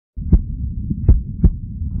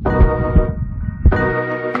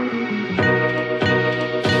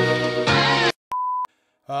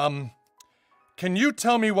Can you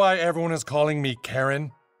tell me why everyone is calling me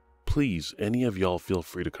Karen? Please, any of y'all feel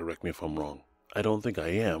free to correct me if I'm wrong. I don't think I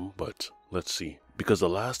am, but let's see. Because the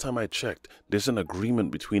last time I checked, there's an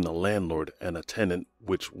agreement between a landlord and a tenant,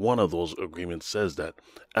 which one of those agreements says that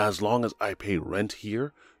as long as I pay rent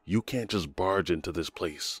here, you can't just barge into this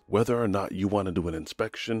place. Whether or not you want to do an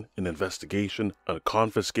inspection, an investigation, a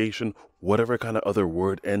confiscation, whatever kind of other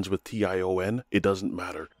word ends with T-I-O-N, it doesn't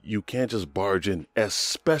matter. You can't just barge in,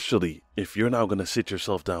 especially if you're now going to sit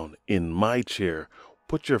yourself down in my chair,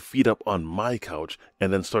 put your feet up on my couch,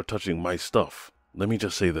 and then start touching my stuff. Let me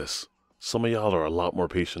just say this. Some of y'all are a lot more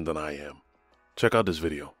patient than I am. Check out this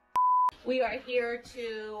video. We are here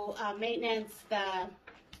to maintenance the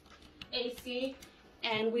AC,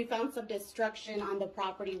 and we found some destruction on the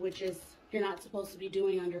property, which is you're not supposed to be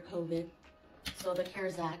doing under COVID. So the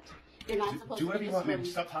CARES Act. You're not supposed to do whatever you want, man.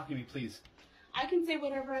 Stop talking to me, please. I can say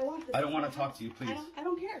whatever I want. I don't want to talk to you, please. I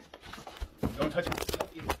don't care. Don't touch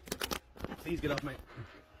me. Please get off my...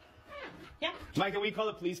 Yeah. Micah, will you call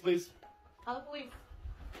the police, please? Call the police.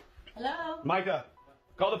 Hello? Micah,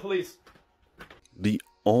 call the police. The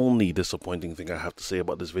only disappointing thing I have to say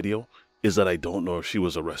about this video is that I don't know if she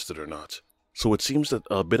was arrested or not. So it seems that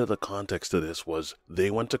a bit of the context to this was they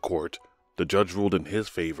went to court, the judge ruled in his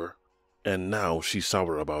favor, and now she's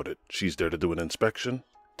sour about it. She's there to do an inspection,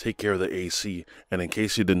 take care of the AC, and in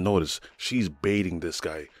case you didn't notice, she's baiting this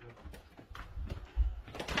guy.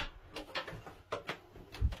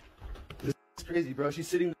 This is crazy, bro. She's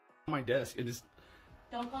sitting on my desk. It just...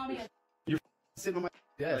 Don't call me a... You're sitting on my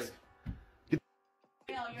desk. You're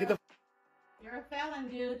a felon,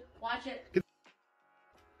 dude. Watch it.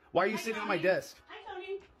 Why are you sitting on my desk? Hi,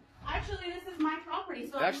 Tony. Actually, this is my property.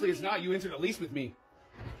 So Actually, it's not. You entered a lease with me.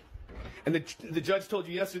 And the judge told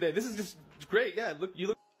you yesterday. This is just great. Yeah, look, you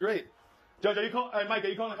look great. Judge, are you calling? Mike, are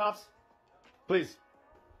you calling the cops? Please.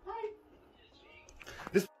 Hi.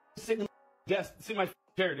 This sitting on my desk, sitting in my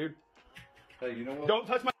chair, dude. Hey, you know what? Don't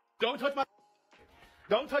touch my. Don't touch my.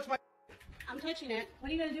 Don't touch my. I'm touching it.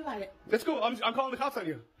 What are you gonna do about it? Let's go. I'm calling the cops on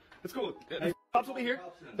you. Let's go. The cops will be here.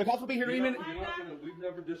 The cops will be here any minute. We've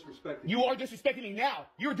never disrespected You are disrespecting me now.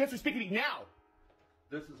 You're disrespecting me now.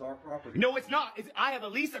 This is our property. No, it's not. I have a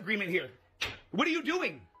lease agreement here. What are you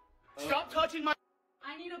doing? Stop touching my...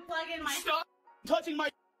 I need to plug in my... Stop touching my...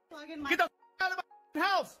 Plug in my... Get the out of my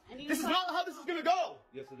house. This is not how this is going to go.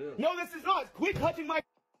 Yes, it is. No, this is not. Quit touching my...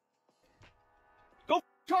 Go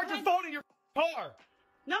charge your phone in your car.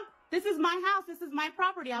 No, this is my house. This is my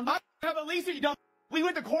property. I have a lease here, you dumb... We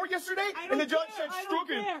went to court yesterday, and the judge said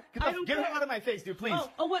stroking. Get her out of my face, dude, please.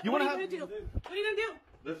 Oh, what are you going to do? What are you going to do?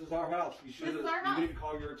 This is our house. You should have. You need to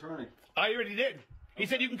call your attorney. I already did. He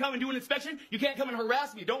said you can come and do an inspection. You can't come and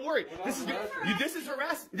harass me. Don't worry. This is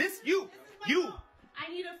harass. You. I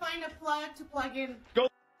need to find a plug to plug in. Go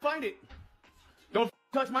find it. Don't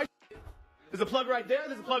touch my. There's a plug right there.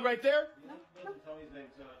 There's a plug right there. Tony's name,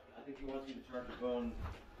 so I think he wants you to charge the phone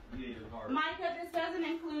via your card. Micah, this doesn't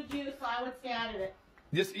include you, so I would stay out of it.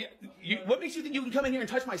 What makes you think you can come in here and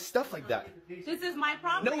touch my stuff like that? This is my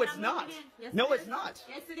property. No, it's not. Yes, No, it's not.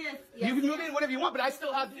 Yes, it is. You can move in whatever you want, but I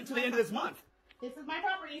still have until the end of this month. This is my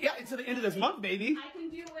property. Yeah, until the end of this month, baby. I can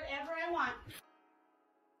do whatever I want.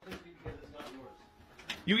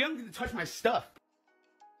 You don't get to touch my stuff.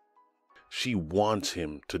 She wants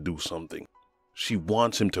him to do something. She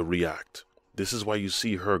wants him to react. This is why you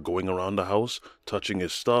see her going around the house, touching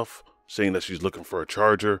his stuff, saying that she's looking for a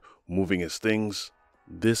charger, moving his things.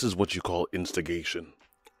 This is what you call instigation.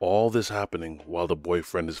 All this happening while the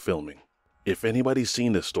boyfriend is filming. If anybody's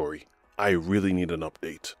seen this story, I really need an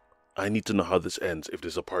update. I need to know how this ends. If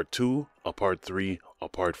there's a part 2, a part 3, a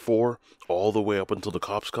part 4, all the way up until the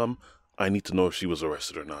cops come, I need to know if she was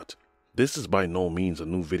arrested or not. This is by no means a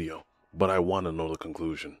new video, but I want to know the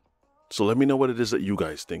conclusion. So let me know what it is that you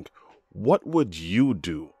guys think. What would you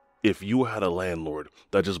do if you had a landlord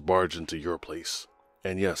that just barged into your place?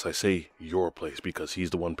 And yes, I say your place because he's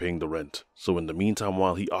the one paying the rent. So in the meantime,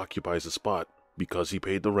 while he occupies the spot because he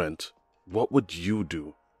paid the rent, what would you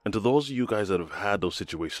do? And to those of you guys that have had those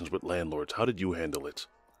situations with landlords, how did you handle it?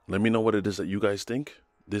 Let me know what it is that you guys think.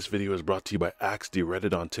 This video is brought to you by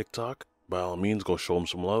AxeDReddit on TikTok. By all means, go show him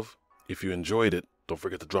some love. If you enjoyed it, don't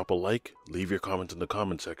forget to drop a like, leave your comment in the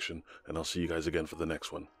comment section, and I'll see you guys again for the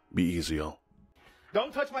next one. Be easy, y'all.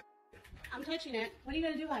 Don't touch my... I'm touching it. What are you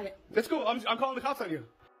going to do about it? Let's go. I'm calling the cops on you.